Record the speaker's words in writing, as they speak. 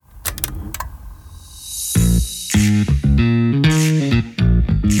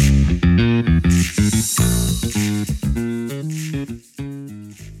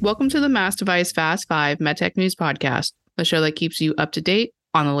Welcome to the MassDevice Fast Five medtech news podcast, a show that keeps you up to date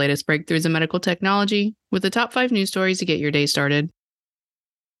on the latest breakthroughs in medical technology with the top 5 news stories to get your day started.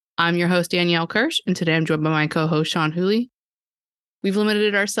 I'm your host, Danielle Kirsh, and today I'm joined by my co-host, Sean Whooley. We've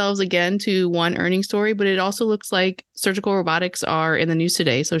limited ourselves again to one earnings story, but it also looks like surgical robotics are in the news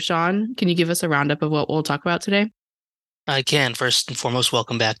today. So, Sean, can you give us a roundup of what we'll talk about today? I can. First and foremost,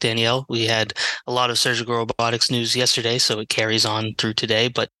 welcome back, Danielle. We had a lot of surgical robotics news yesterday, so it carries on through today.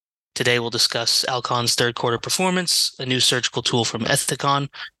 But today we'll discuss Alcon's third quarter performance, a new surgical tool from Ethicon,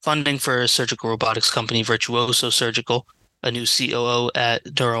 funding for surgical robotics company Virtuoso Surgical, a new COO at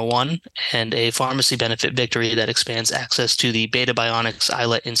NeuroOne, and a pharmacy benefit victory that expands access to the Beta Bionics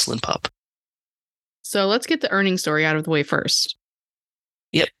iLet insulin pump. So let's get the earnings story out of the way first.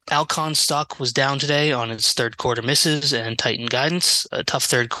 Yep, Alcon stock was down today on its third quarter misses and tightened guidance. A tough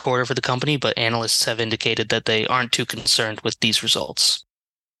third quarter for the company, but analysts have indicated that they aren't too concerned with these results.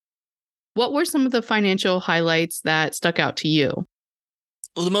 What were some of the financial highlights that stuck out to you?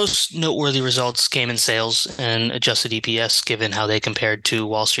 Well, the most noteworthy results came in sales and adjusted EPS, given how they compared to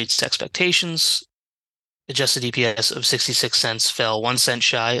Wall Street's expectations. Adjusted EPS of 66 cents fell 1 cent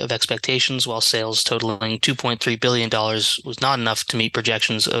shy of expectations, while sales totaling $2.3 billion was not enough to meet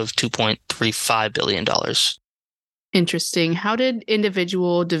projections of $2.35 billion. Interesting. How did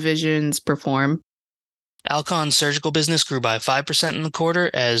individual divisions perform? Alcon's surgical business grew by 5% in the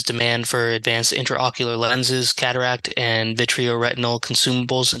quarter as demand for advanced intraocular lenses, cataract, and vitreoretinal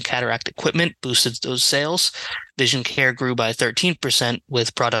consumables and cataract equipment boosted those sales. Vision care grew by 13%,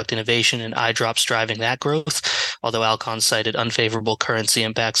 with product innovation and eye drops driving that growth, although Alcon cited unfavorable currency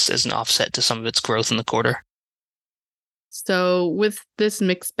impacts as an offset to some of its growth in the quarter. So with this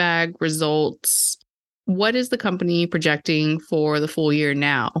mixed bag results, what is the company projecting for the full year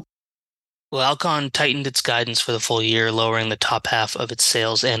now? Well, Alcon tightened its guidance for the full year, lowering the top half of its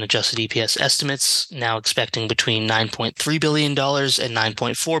sales and adjusted EPS estimates, now expecting between $9.3 billion and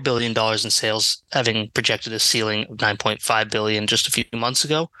 $9.4 billion in sales, having projected a ceiling of $9.5 billion just a few months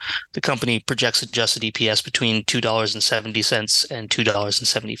ago. The company projects adjusted EPS between $2.70 and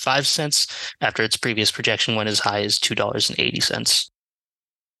 $2.75 after its previous projection went as high as $2.80.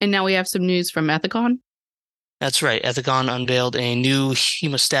 And now we have some news from Ethicon. That's right. Ethicon unveiled a new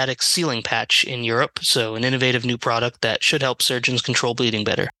hemostatic sealing patch in Europe, so an innovative new product that should help surgeons control bleeding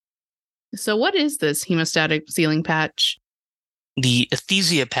better. So what is this hemostatic sealing patch? The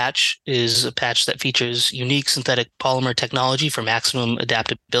Ethicon patch is a patch that features unique synthetic polymer technology for maximum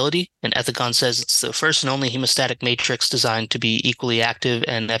adaptability, and Ethicon says it's the first and only hemostatic matrix designed to be equally active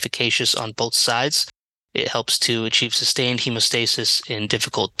and efficacious on both sides. It helps to achieve sustained hemostasis in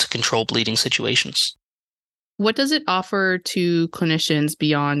difficult-to-control bleeding situations. What does it offer to clinicians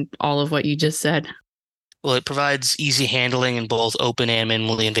beyond all of what you just said? Well, it provides easy handling in both open and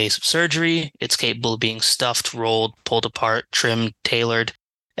minimally invasive surgery. It's capable of being stuffed, rolled, pulled apart, trimmed, tailored.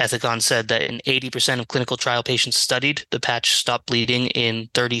 Ethicon said that in 80% of clinical trial patients studied, the patch stopped bleeding in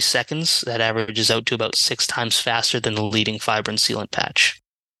 30 seconds. That averages out to about 6 times faster than the leading fibrin sealant patch.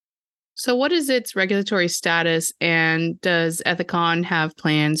 So what is its regulatory status, and does Ethicon have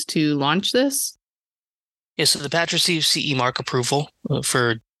plans to launch this? Yeah, so the patch received CE mark approval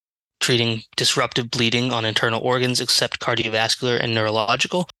for treating disruptive bleeding on internal organs except cardiovascular and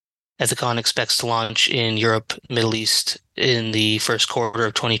neurological. Ethicon expects to launch in Europe, Middle East in the first quarter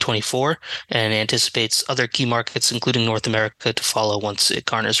of 2024 and anticipates other key markets, including North America, to follow once it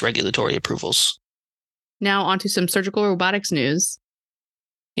garners regulatory approvals. Now onto some surgical robotics news.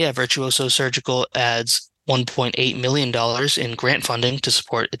 Yeah, Virtuoso Surgical adds $1.8 million in grant funding to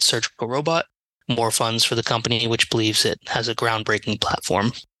support its surgical robot. More funds for the company, which believes it has a groundbreaking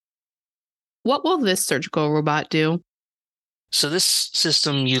platform. What will this surgical robot do? So this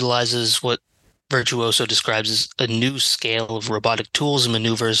system utilizes what Virtuoso describes as a new scale of robotic tools and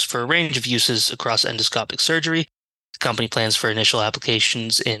maneuvers for a range of uses across endoscopic surgery. The company plans for initial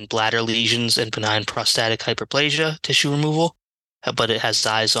applications in bladder lesions and benign prostatic hyperplasia tissue removal, but it has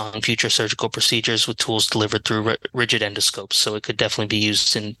eyes on future surgical procedures with tools delivered through rigid endoscopes, so it could definitely be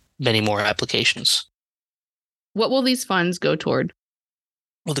used in many more applications. What will these funds go toward?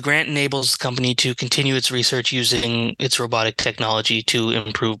 Well, the grant enables the company to continue its research using its robotic technology to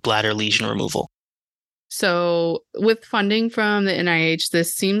improve bladder lesion removal. So with funding from the NIH,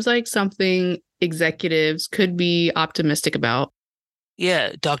 this seems like something executives could be optimistic about.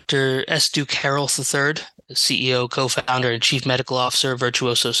 Yeah, Dr. S. Duke Harrell III, CEO, co-founder, and chief medical officer of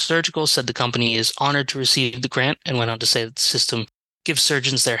Virtuoso Surgical, said the company is honored to receive the grant and went on to say that the system gives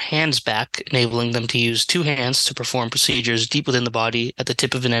surgeons their hands back, enabling them to use 2 hands to perform procedures deep within the body at the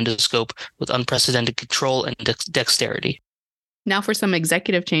tip of an endoscope with unprecedented control and dexterity. Now for some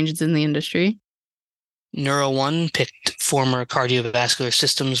executive changes in the industry. NeuroOne picked former Cardiovascular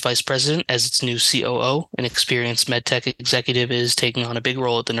Systems Vice President as its new COO. An experienced medtech executive is taking on a big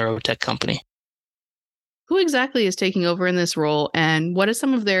role at the neurotech company. Who exactly is taking over in this role, and what is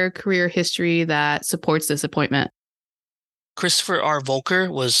some of their career history that supports this appointment? Christopher R.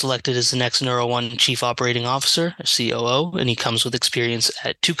 Volker was selected as the next NeuroOne Chief Operating Officer, or COO, and he comes with experience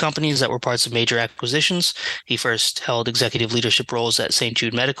at two companies that were parts of major acquisitions. He first held executive leadership roles at St.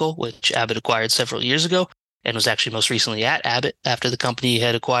 Jude Medical, which Abbott acquired several years ago, and was actually most recently at Abbott after the company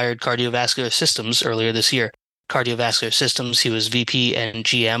had acquired Cardiovascular Systems earlier this year. Cardiovascular Systems, he was VP and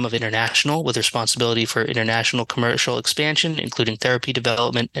GM of International, with responsibility for international commercial expansion, including therapy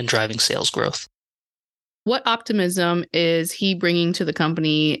development and driving sales growth. What optimism is he bringing to the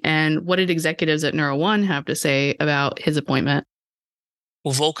company, and what did executives at NeuroOne have to say about his appointment?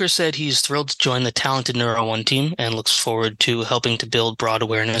 Well, Volker said he's thrilled to join the talented NeuroOne team and looks forward to helping to build broad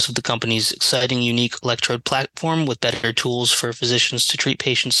awareness of the company's exciting, unique electrode platform with better tools for physicians to treat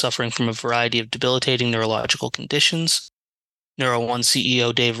patients suffering from a variety of debilitating neurological conditions. NeuroOne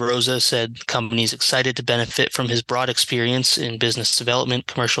CEO Dave Rosa said the company is excited to benefit from his broad experience in business development,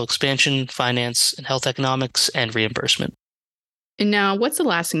 commercial expansion, finance, and health economics, and reimbursement. And now, what's the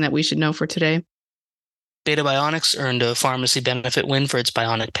last thing that we should know for today? Beta Bionics earned a pharmacy benefit win for its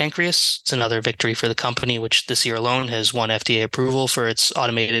bionic pancreas. It's another victory for the company, which this year alone has won FDA approval for its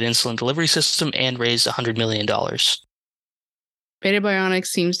automated insulin delivery system and raised $100 million. Beta Bionics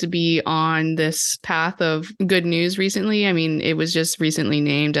seems to be on this path of good news recently. I mean, it was just recently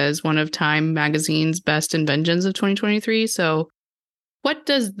named as one of Time Magazine's best inventions of 2023. So what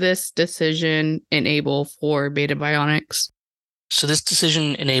does this decision enable for Beta Bionics? So this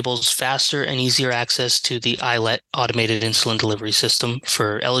decision enables faster and easier access to the iLet automated insulin delivery system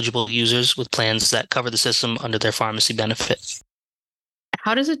for eligible users with plans that cover the system under their pharmacy benefit.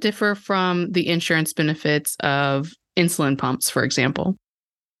 How does it differ from the insurance benefits of insulin pumps, for example?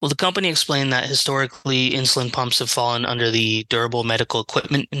 Well, the company explained that historically, insulin pumps have fallen under the durable medical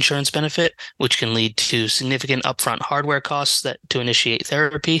equipment insurance benefit, which can lead to significant upfront hardware costs to initiate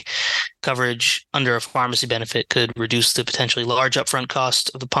therapy. Coverage under a pharmacy benefit could reduce the potentially large upfront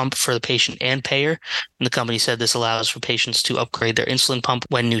cost of the pump for the patient and payer. And the company said this allows for patients to upgrade their insulin pump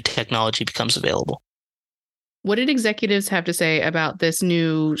when new technology becomes available. What did executives have to say about this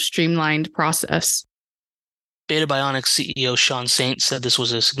new streamlined process? Beta Bionics CEO Sean Saint said this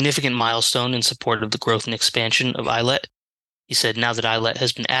was a significant milestone in support of the growth and expansion of iLet. He said now that iLet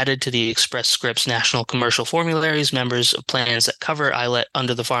has been added to the Express Scripts national commercial formularies, members of plans that cover iLet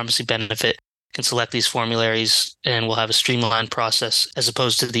under the pharmacy benefit can select these formularies and will have a streamlined process as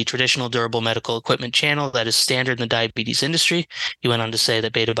opposed to the traditional durable medical equipment channel that is standard in the diabetes industry. He went on to say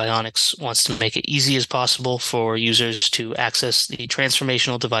that Beta Bionics wants to make it easy as possible for users to access the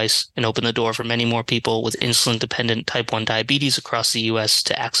transformational device and open the door for many more people with insulin-dependent type 1 diabetes across the U.S.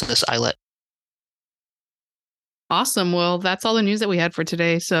 to access iLet. Awesome. Well, that's all the news that we had for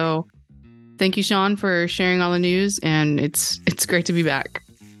today. So thank you, Sean, for sharing all the news, and it's great to be back.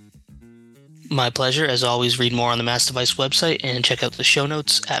 My pleasure. As always, read more on the MassDevice website and check out the show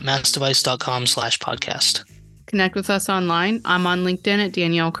notes at massdevice.com/podcast. Connect with us online. I'm on LinkedIn at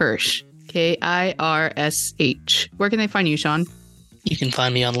Danielle Kirsh, Kirsh. Where can they find you, Sean? You can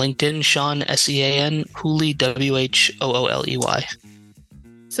find me on LinkedIn, Sean, Sean, Whooley, Whooley.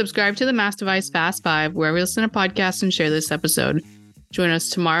 Subscribe to the MassDevice Fast Five wherever you listen to podcasts and share this episode. Join us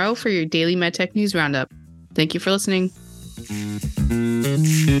tomorrow for your daily medtech news roundup. Thank you for listening.